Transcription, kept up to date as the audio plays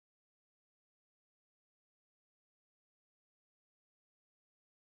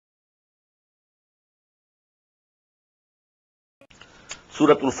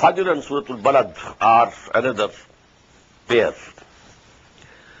Surah Al-Fajr and Surah Al-Balad are another pair.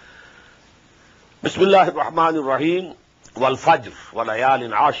 Bismillahir Rahmanir Rahim. Wal Fajr, wal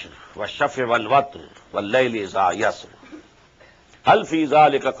Layalin Ashr, wal Shafi wal Watr, wal Layli Iza Yasr. Hal fi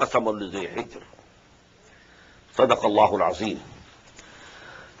zalika qasamun lizi hijr. Sadaqallahu al-Azim.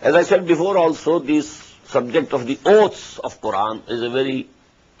 As I said before also, this subject of the oaths of Quran is a very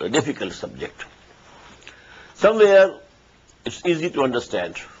difficult subject. Somewhere it's easy to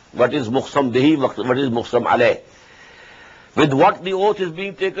understand what is muqsam bihi, what is muqsam alayh, with what the oath is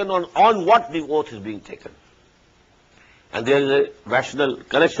being taken, on what the oath is being taken. And there is a rational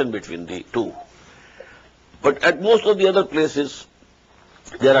connection between the two. But at most of the other places,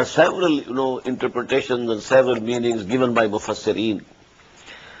 there are several, interpretations and several meanings given by Mufassirin.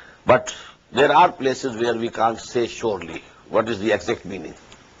 But there are places where we can't say surely what is the exact meaning.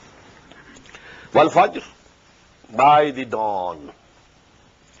 Wal Fajr, by the dawn.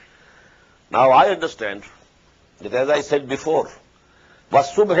 Now I understand that, as I said before, was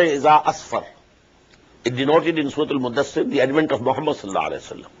subh iza asfar. It denoted in Surah Al-Mudassir the advent of Muhammad sallallahu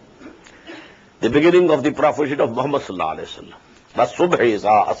alaihi wasallam, the beginning of the prophethood of Muhammad sallallahu alaihi wasallam. Was subh iza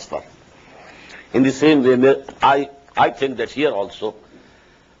asfar. In the same way, I think that here also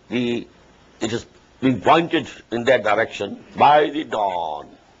it is being pointed in that direction, by the dawn.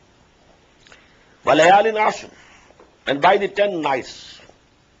 Wal Layalin Ashr, and by the 10 nights.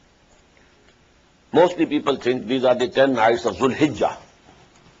 Mostly people think these are the 10 nights of Zul Hijjah.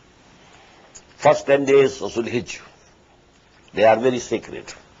 First 10 days of Zul Hijjah. They are very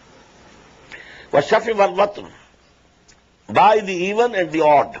sacred. Wa Shafi wal Watr, by the even and the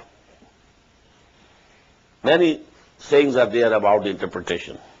odd. Many sayings are there about the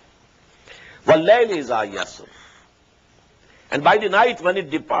interpretation. Wal Layli Iza Yasr, and by the night when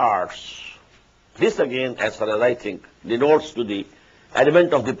it departs. This again, as far as I think, denotes to the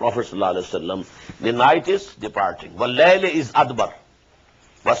advent of the Prophet ﷺ. The night is departing. Wal Layli is Adbar.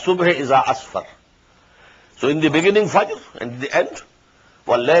 Was subh iza asfar. So in the beginning Fajr, and the end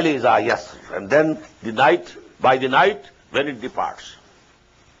Wal Layli iza Yasr, and then the night, by the night when it departs.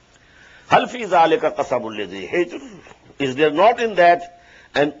 Hal fi zalika qasamul lizi hijr. Is there not in that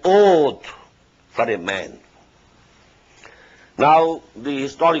an oath for a man? Now the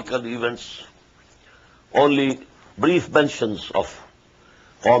historical events, only brief mentions of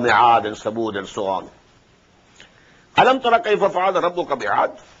Qawm Aad and Samud and so on. Alam tara kayfa fa'ala rabbuka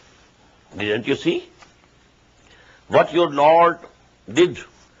bi'ad? Didn't you see what your Lord did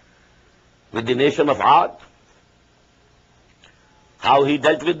with the nation of Aad? How he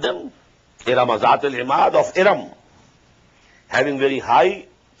dealt with them? Iram Zat al-Imad, of Iram, having very high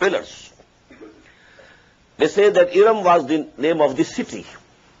pillars. They say that Iram was the name of the city.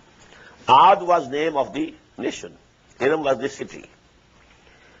 Aad was name of the nation. Iram was the city.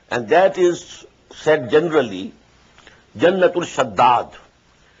 And that is said generally, Jannatul Shaddad.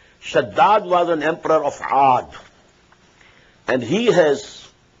 Shaddad was an emperor of Aad. And he has,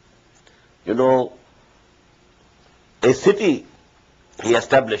 a city he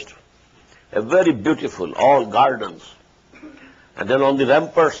established, a very beautiful, all gardens. And then on the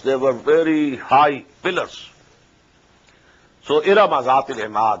ramparts there were very high pillars. So Iram Zat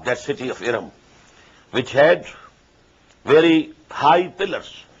al-Imad, that city of Iram, which had very high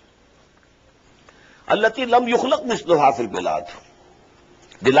pillars. Allati lam yukhlaq misluha fil bilad,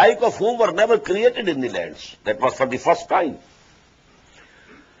 the like of whom were never created in the lands. That was for the first time.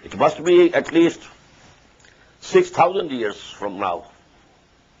 It must be at least 6,000 years from now.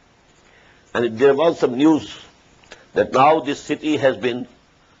 And there was some news that now this city has been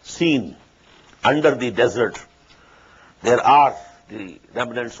seen under the desert. There are the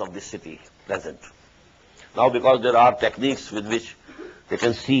remnants of the city present. Now because there are techniques with which they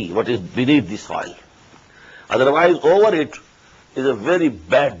can see what is beneath the soil. Otherwise over it is a very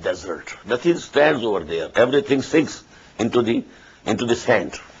bad desert. Nothing stands over there. Everything sinks into the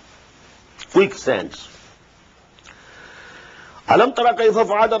sand. Quick sands. Alam tara kayfa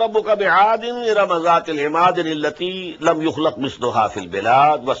fa'ala rabbuka bi'adin Iram Zat al-Imad allati lam yukhlaq misluha fil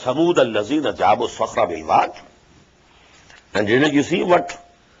bilad wa Samud allazina jabu as-sakhra bil wad. And didn't you see what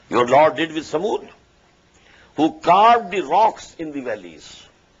your Lord did with Samud? Who carved the rocks in the valleys.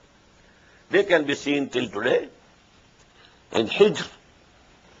 They can be seen till today in Hijr,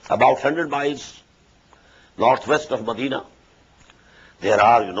 about 100 miles northwest of Medina. There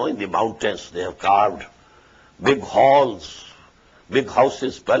are, in the mountains, they have carved big halls, big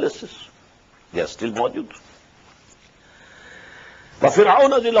houses, palaces. They are still mawjud.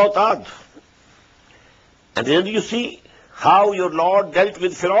 وَفِرْعَوْنَ ذِي الْأَوْتَادِ. And then you see how your Lord dealt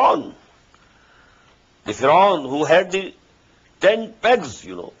with Fir'aun. The Fir'aun who had the 10 pegs,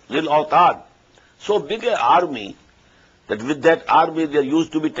 lil autad. So big an army that with that army there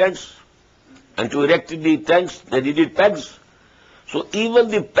used to be tents. And to erect the tents, they needed pegs. So even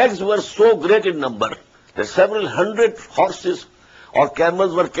the pegs were so great in number that several hundred horses or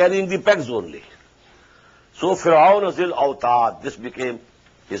camels were carrying the pegs only. So Fir'aun Zil Autad, this became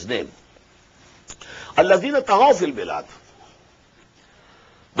his name. Allazina taghaw fil bilad.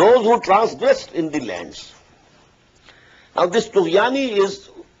 Those who transgressed in the lands. Now this tughyani is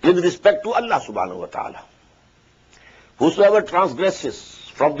with respect to Allah subhanahu wa ta'ala. Whosoever transgresses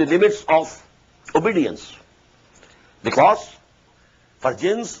from the limits of obedience. Because for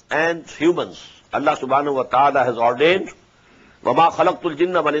jinns and humans, Allah subhanahu wa ta'ala has ordained, وَمَا خَلَقْتُ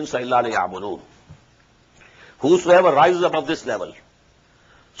الْجِنَّ وَالْإِنسَ إِلَّا لِيَعْبُدُونَ. Whosoever rises above this level.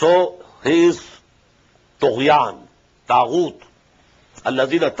 So he is tughyan, taghut,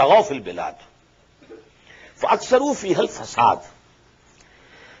 الَّذِينَ تَغَوْا فِي الْبِلَادِ فَأَكْثَرُوا فِيهَا الْفَسَادِ.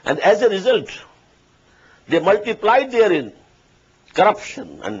 And as a result, they multiplied therein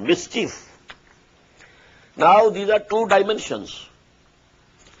corruption and mischief. Now these are two dimensions.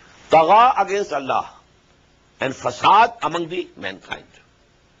 Tagha against Allah and fasad among the mankind.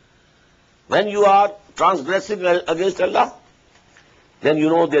 When you are transgressing against Allah, then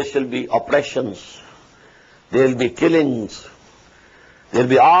there shall be oppressions, there will be killings, there will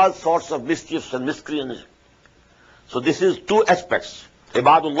be all sorts of mischiefs and miscreants. So this is two aspects.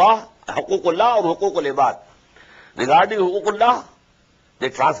 Ibadullah, Huququllah or Huququl Ibad. Regarding Huququllah, they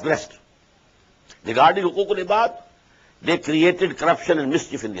transgressed. Regarding Huququl Ibad, they created corruption and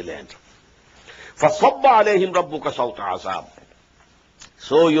mischief in the land. فَصَبَّ عَلَيْهِمْ رَبُّكَ صَوْتَ عَذَابٍ.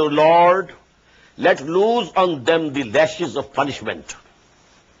 So your Lord let loose on them the lashes of punishment.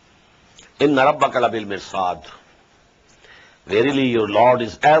 إِنَّ رَبَّكَ لَبِالْمِرْصَادِ. Verily your Lord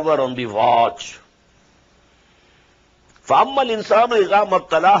is ever on the watch. فَأَمَّا الْإِنسَانُ إِذَا مَا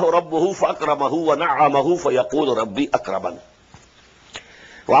ابْتَلَاهُ رَبُّهُ فَأَكْرَمَهُ وَنَعَّمَهُ فَيَقُولُ رَبِّي أَكْرَمَنِ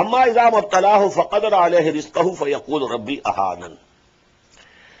وَأَمَّا إِذَا مَا ابْتَلَاهُ فَقَدَرَ عَلَيْهِ رِزْقَهُ فَيَقُولُ رَبِّي أَهَانَنِ.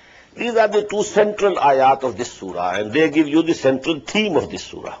 These are the two central ayat of this surah, and they give you the central theme of this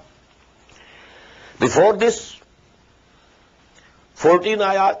surah. Before this, 14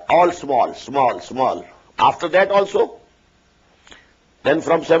 ayat, all small, small, small. After that also, then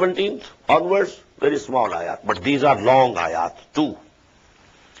from 17th onwards, very small ayat. But these are long ayat, too.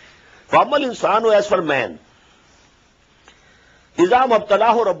 فَأَمَّا الْإِنسَانُ, as for man, إِذَا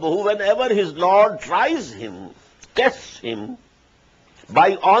مَبْتَلَاهُ رَبُّهُ, whenever his Lord tries him, tests him,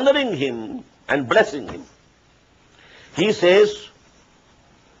 by honoring him and blessing him, he says,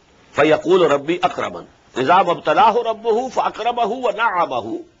 فَيَقُولُ رَبِّي أَكْرَمًا. إِذَا مَبْتَلَاهُ رَبُّهُ فَأَكْرَمَهُ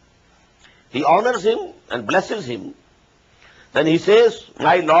وَنَعَّمَهُ. He honors him and blesses him. Then he says,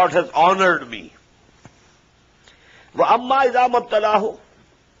 my Lord has honored me. وَأَمَّا إِذَا مَبْتَلَاهُ.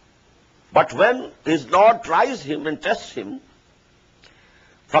 But when his Lord tries him and tests him,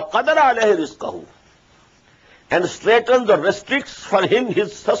 فَقَدَرَ عَلَيْهِ رِزْقَهُ, and straightens or restricts for him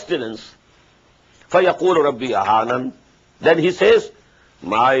his sustenance, فَيَقُولُ رَبِّي أَهَانًا. Then he says,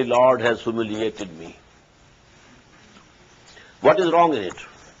 my Lord has humiliated me. What is wrong in it?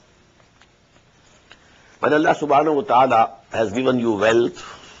 When Allah subhanahu wa ta'ala has given you wealth,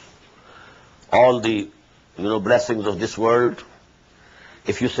 all the blessings of this world,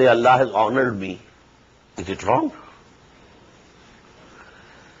 if you say Allah has honored me, is it wrong?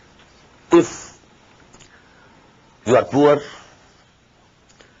 If you are poor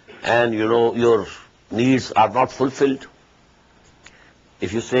and your needs are not fulfilled,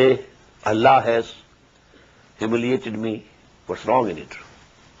 if you say Allah has humiliated me, what's wrong in it?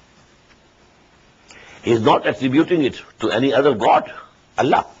 He is not attributing it to any other God.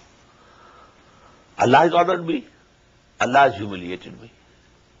 Allah. Allah has honored me. Allah has humiliated me.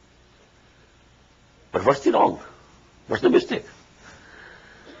 But what's the wrong? What's the mistake?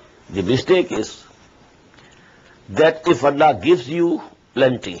 The mistake is that if Allah gives you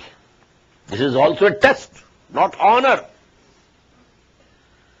plenty, this is also a test, not honor.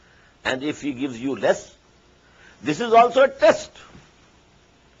 And if He gives you less, this is also a test,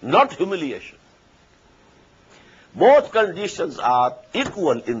 not humiliation. Both conditions are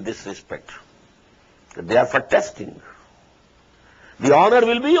equal in this respect. They are for testing. The honor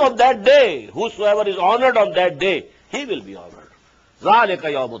will be on that day. Whosoever is honored on that day, he will be honored. ذَلِكَ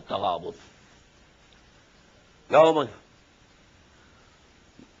يَوْمُ التَّغَابُنِ.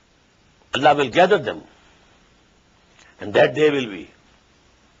 Allah will gather them, and that day will be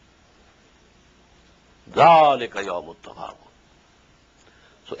ذَلِكَ يَوْمُ التَّغَابُنِ.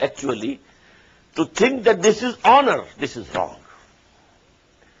 So actually, to think that this is honor, this is wrong.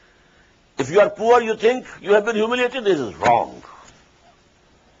 If you are poor, you think you have been humiliated, this is wrong.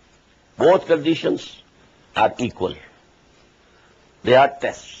 Both conditions are equal. They are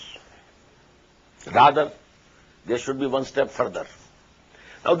tests. Rather, there should be one step further.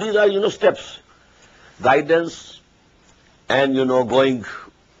 Now these are, steps. Guidance and, going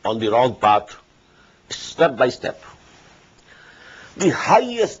on the wrong path, step by step. The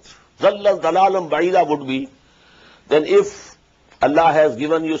highest Zallal Dalalam Ba'ida would be, then if Allah has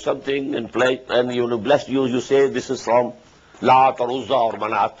given you something and blessed you, you say this is from Lat or Uzza or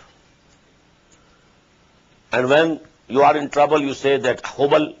Manat. And when you are in trouble, you say that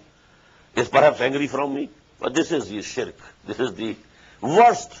Hubal is perhaps angry from me. But this is the shirk. This is the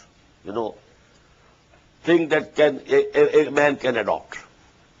worst, thing that a man can adopt.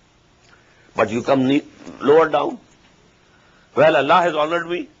 But you come lower down. Well, Allah has honored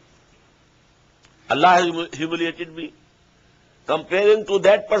me. Allah has humiliated me. Comparing to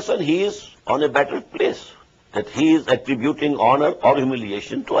that person, he is on a better place. That he is attributing honor or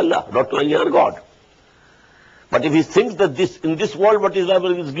humiliation to Allah, not to any other God. But if he thinks that in this world what is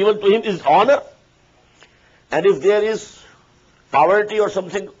given to him is honor, and if there is poverty or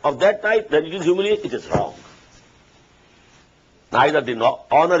something of that type, then it is humiliation, it is wrong. Neither the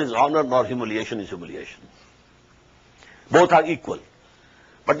honor is honor nor humiliation is humiliation. Both are equal.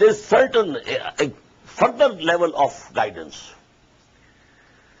 But there is certain a further level of guidance.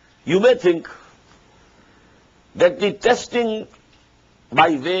 You may think that the testing by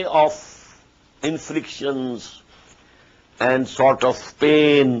way of inflictions and sort of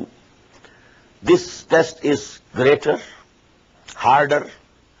pain, this test is greater, harder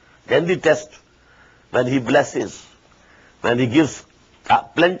than the test when he blesses, when he gives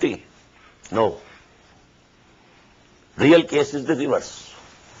plenty. No. Real case is the reverse.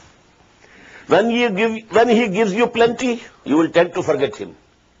 When he gives you plenty, you will tend to forget him.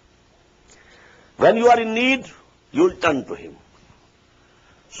 When you are in need, you will turn to him.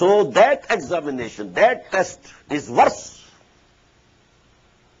 So that examination, that test is worse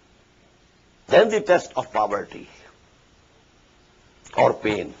than the test of poverty or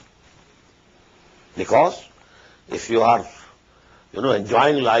pain. Because if you are,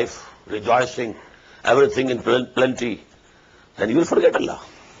 enjoying life, rejoicing, everything in plenty, then you will forget Allah.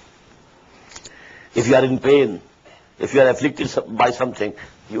 If you are in pain, if you are afflicted by something,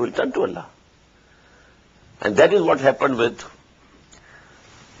 you will turn to Allah. And that is what happened with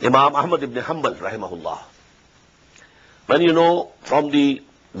Imam Ahmed ibn Hanbal, rahimahullah. When from the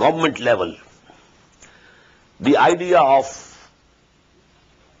government level, the idea of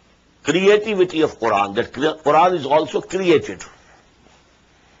creativity of Quran, that Quran is also created.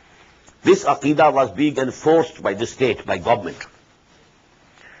 This aqidah was being enforced by the state, by government.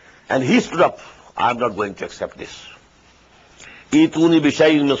 And he stood up, I am not going to accept this. Ituni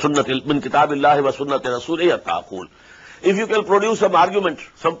bishay'in min kitabillahi wa sunnati rasulih taqul. If you can produce some argument,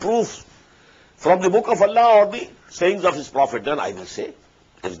 some proof from the book of Allah or the sayings of his prophet, then I will say.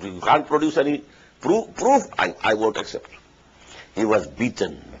 If you can't produce any proof, I won't accept. He was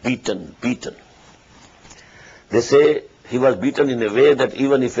beaten. They say he was beaten in a way that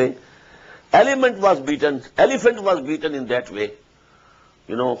even if an elephant was beaten in that way,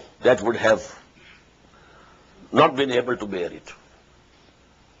 that would have not been able to bear it.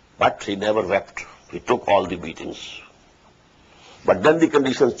 But he never wept. He took all the beatings. But then the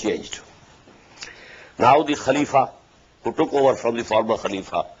conditions changed. Now the Khalifa, who took over from the former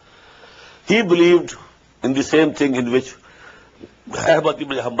Khalifa, he believed in the same thing in which Ahmad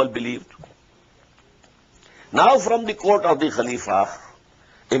ibn Hanbal believed. Now from the court of the Khalifa,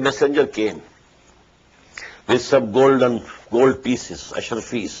 a messenger came with some gold pieces,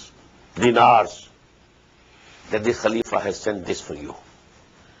 ashrafis, dinars, that the Khalifa has sent this for you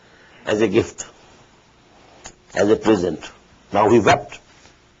as a gift, as a present. Now he wept.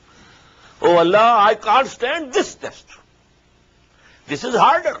 Oh Allah, I can't stand this test. This is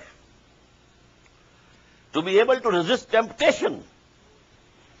harder. To be able to resist temptation,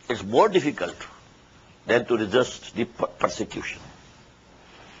 it's more difficult than to resist the persecution.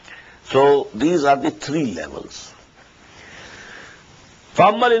 So these are the three levels.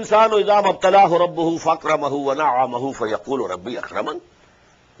 فَأَمَّا الْإِنسَانُ إِذَا مَبْتَلَاهُ رَبُّهُ فَأَكْرَمَهُ وَنَعَّمَهُ فَيَقُولُ رَبِّي أَكْرَمَنِ.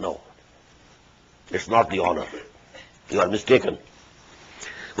 No. It's not the honor. You are mistaken.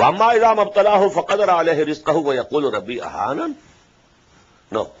 وَأَمَّا إِذَا مَبْتَلَاهُ فَقَدَرَ عَلَيْهِ رِزْقَهُ وَيَقُولُ رَبِّي أَهَانًا.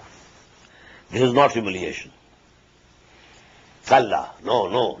 No. This is not humiliation. Kalla.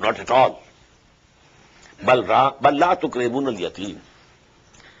 No, not at all. بَلْ لَا تُكْرِمُونَ الْيَتِيمِ.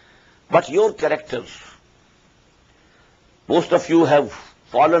 But your character, most of you have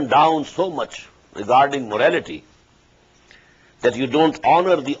fallen down so much regarding morality that you don't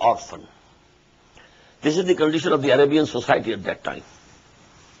honor the orphan. This is the condition of the Arabian society at that time.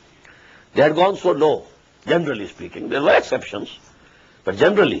 They had gone so low, generally speaking. There were exceptions, but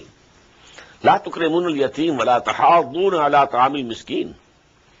generally. لا تكرمون اليتيم ولا تحاضون على طعام المسكين.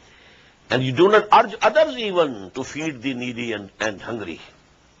 And you do not urge others even to feed the needy and hungry.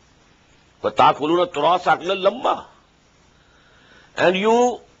 وَتَأْكُلُونَ التُّرَاثَ أَكْلًا لَمًّا. And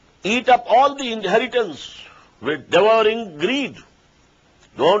you eat up all the inheritance with devouring greed.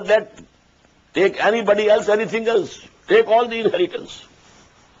 Don't take anybody else, anything else. Take all the inheritance.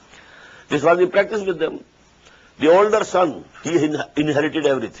 This was the practice with them. The older son, he inherited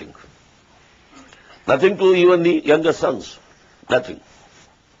everything. Nothing to even the younger sons. Nothing.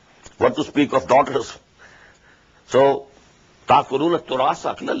 What to speak of daughters? So, تَأْكُلُونَ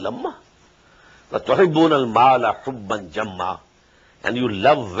التُّرَاثَ أَكْلًا لَمًّا وَتُحِبُّونَ الْمَالَ حُبًّا جَمًّا. And you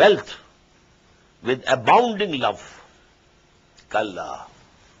love wealth with abounding love. Kalla.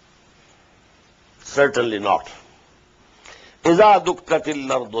 Certainly not. إِذَا دُكَّتِ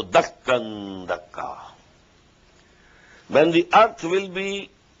الْأَرْضُ دَكًّا دَكًّا. When the earth will be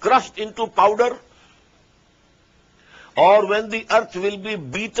crushed into powder, or when the earth will be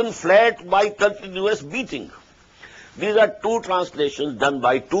beaten flat by continuous beating. These are two translations done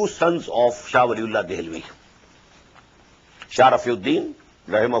by two sons of Shah Waliullah Dehlvi. Shah Rafiuddin,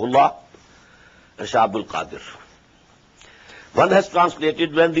 Rahimahullah, and Shah Abdul Qadir. One has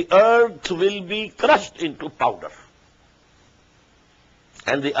translated, when the earth will be crushed into powder.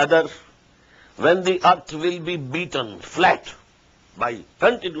 And the other, when the earth will be beaten flat by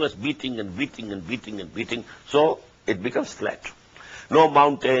continuous beating and beating and beating and beating, so it becomes flat. No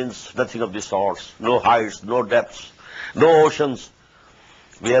mountains, nothing of the sorts, no heights, no depths, no oceans.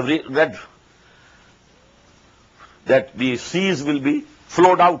 We have read that the seas will be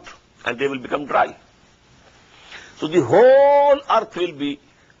flowed out and they will become dry. So the whole earth will be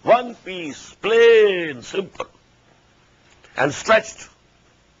one piece, plain, simple, and stretched.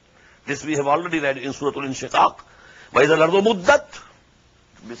 This we have already read in Surah Al-Inshiqaq. وَإِذَا الْأَرْضُ مُدَّتْ,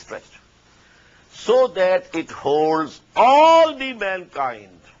 be stretched, so that it holds all the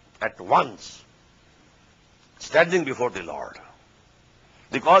mankind at once, standing before the Lord.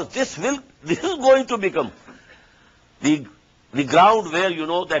 Because this is going to become the ground where you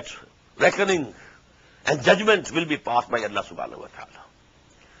know that reckoning and judgment will be passed by Allah subhanahu wa ta'ala.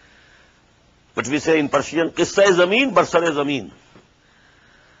 But we say in Persian, Qissa-e Zameen, Barsar-e Zameen.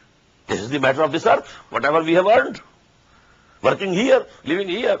 This is the matter of this earth, whatever we have earned, working here, living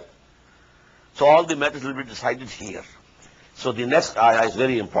here. So all the matters will be decided here. So the next ayah is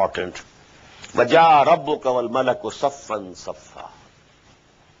very important. وَجَاءَ رَبُّكَ وَالْمَلَكُ صَفًّا صَفًّا.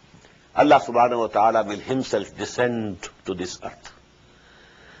 Allah subhanahu wa ta'ala will himself descend to this earth.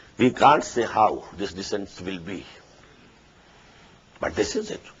 We can't say how this descent will be. But this is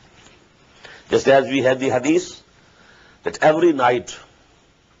it. Just as we had the hadith that every night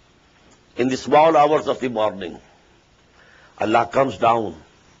in the small hours of the morning, Allah comes down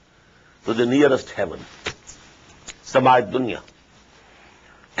to the nearest heaven, Sama'at Dunya.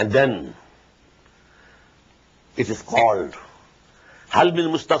 And then it is called, Hal min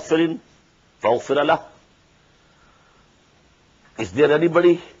mustaghfirin faghfir lah. Is there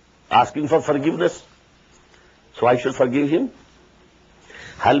anybody asking for forgiveness? So I shall forgive him.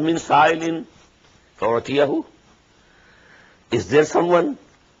 Hal min sa'ilin fa'utiyahu. Is there someone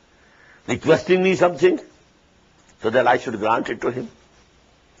requesting me something so that I should grant it to him?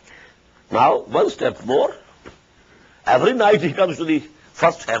 Now, one step more. Every night he comes to the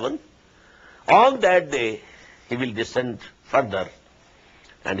first heaven. On that day, he will descend further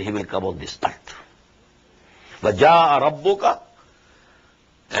and he will come on this earth. وَجَاءَ رَبُّكَ,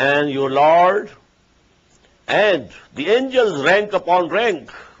 and your Lord, and the angels rank upon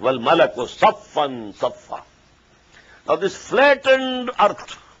rank. وَالْمَلَكُ صَفًّا صَفًّا. Now this flattened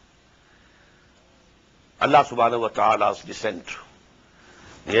earth, Allah subhanahu wa ta'ala's descent,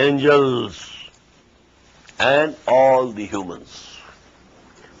 the angels and all the humans,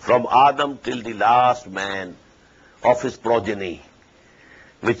 from Adam till the last man of his progeny,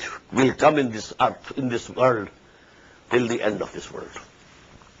 which will come in this earth, in this world, till the end of this world.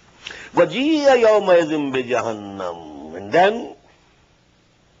 وَجِيَّ يَوْمَئِذٍ بِجَهَنَّمٍ. And then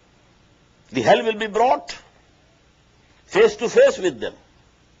the hell will be brought face to face with them.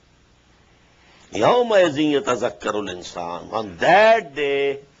 يَوْمَئِذٍ يَتَذَكَّرُ الْإِنسَانُ. On that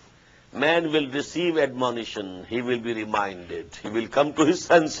day, man will receive admonition, he will be reminded, he will come to his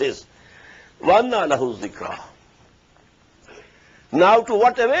senses. وَأَنَّى لَهُ الذِّكْرَى. Now to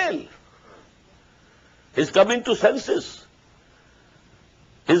what avail? He's coming to senses.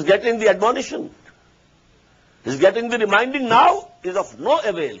 He's getting the admonition. He's getting the reminding now is of no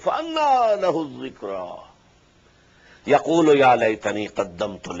avail. فَأَنَّى لَهُ الذِّكْرَى. يَقُولُ يَا لَيْتَنِي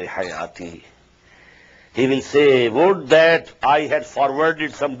قَدَّمْتُ لِحَيَاتِي. He will say, would that I had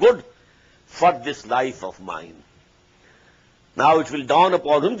forwarded some good for this life of mine. Now it will dawn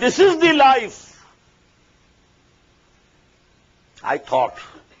upon him, this is the life. I thought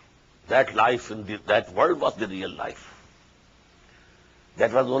that life in that world was the real life.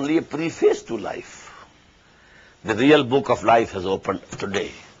 That was only a preface to life. The real book of life has opened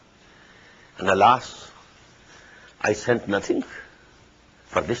today. And alas, I sent nothing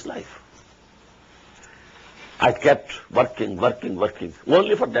for this life. I kept working,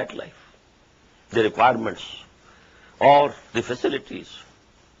 only for that life. The requirements or the facilities,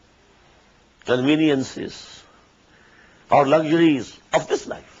 conveniences or luxuries of this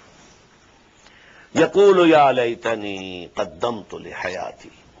life. يَقُولُ يَا لَيْتَنِي قَدَّمْتُ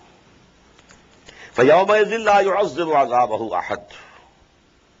لِحَيَاتِي فَيَوْمَئِذٍ لَا يُعَذِّبُ عَذَابَهُ أَحَدٌ.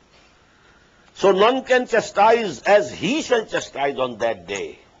 So none can chastise as he shall chastise on that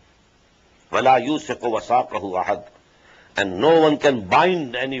day. وَلَا يُوثِقُ وَثَاقَهُ أَحَدٌ. And no one can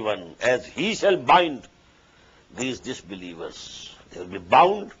bind anyone as he shall bind these disbelievers. They will be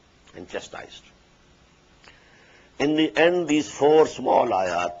bound and chastised. In the end, these 4 small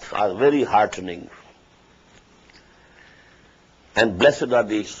ayat are very heartening. And blessed are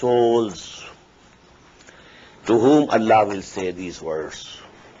the souls to whom Allah will say these words.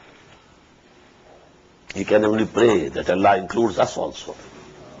 You can only pray that Allah includes us also.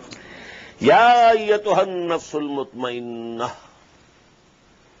 Ya ayyatuhan nafsul mutmainnah.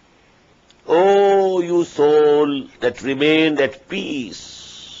 Oh, you soul that remained at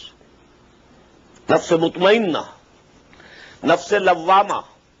peace. Nafs mutmainnah. Nafs lawwama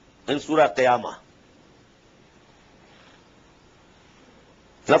in Surah Qiyamah.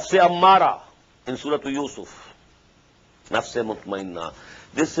 Nafs ammara in Surah Yusuf. Nafs mutmainnah.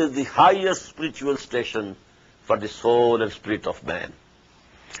 This is the highest spiritual station for the soul and spirit of man.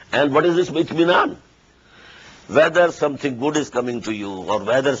 And what is this itminan? Whether something good is coming to you or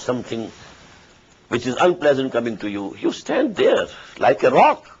whether something which is unpleasant coming to you, you stand there like a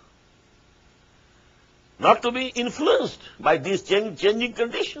rock, not to be influenced by these changing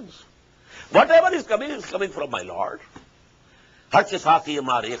conditions. Whatever is coming from my Lord.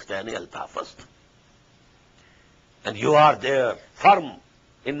 And you are there, firm.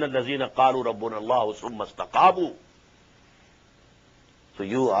 Inna allazina qalu rabbuna Allah summa istaqamu. So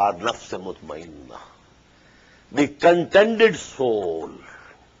you are nafs mutmainnah, the contented soul,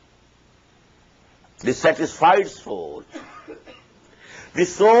 the satisfied soul, the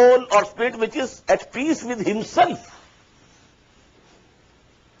soul or spirit which is at peace with himself.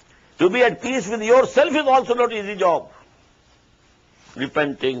 To be at peace with yourself is also not an easy job.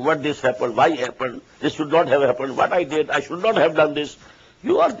 Repenting, what this happened, why happened, this should not have happened, what I did, I should not have done this.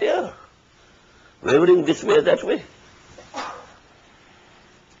 You are there, wavering this way, that way.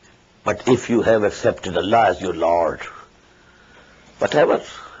 But if you have accepted Allah as your Lord, whatever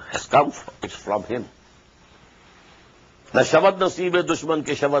has come, it's from Him. Na shabad nasibe dushman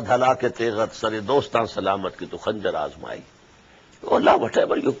ke shabad halake tegat sare dostan salamat ki tu khanjar azmai. Oh Allah,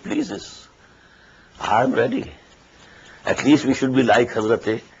 whatever you pleases, I am ready. At least we should be like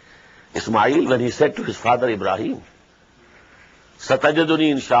Hazrat Ismail when he said to his father Ibrahim,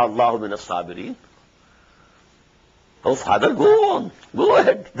 Satajaduni insha'Allah min as-sabirin. Oh father, go on, go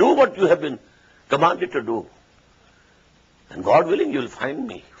ahead, do what you have been commanded to do. And God willing, you will find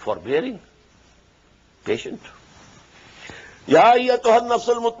me forbearing, patient. Ya ayyatuhan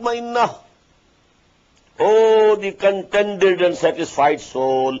nafsul mutmainnah. Oh, the contented and satisfied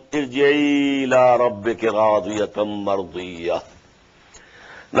soul, irji'i ila rabbiki radiyatan mardiyah.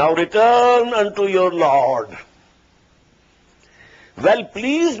 Now return unto your Lord, well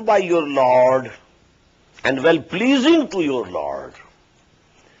pleased by your Lord and well pleasing to your Lord.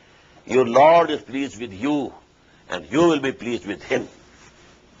 Your Lord is pleased with you and you will be pleased with Him.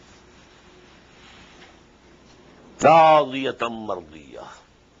 Radiyatan mardiyah.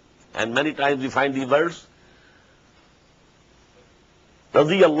 And many times we find the words,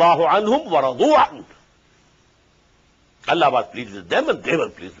 Radiyallahu anhum wa radu an. Allah was pleased with them and they were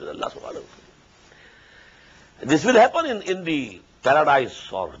pleased with Allah subhanahu wa ta'ala. This will happen in the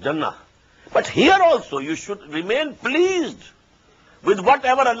paradise or Jannah. But here also you should remain pleased with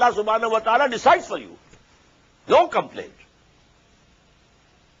whatever Allah subhanahu wa ta'ala decides for you. No complaint.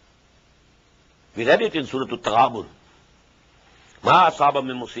 We read it in Surah At-Taghabun. Ma asaba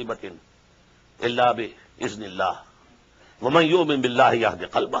min musibatin illa bi iznillah. Wa man yu'min billahi yahdi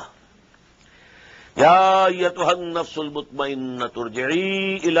qalbah. Ya ayyatuhan nafsul mutmainnah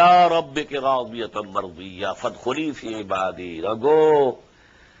turji'i ila rabbiki radiyatan mardiyah fadkhuli fi ibadi. Now go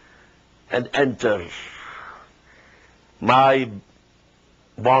and enter my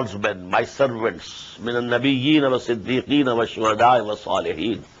bondsmen, my servants, min al-nabiyyin wa siddiqeen wa shuhada'i wa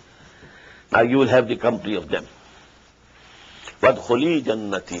salihin. Now you will have the company of them. Wadkhuli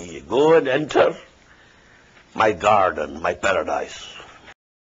jannati, go and enter my garden, my paradise.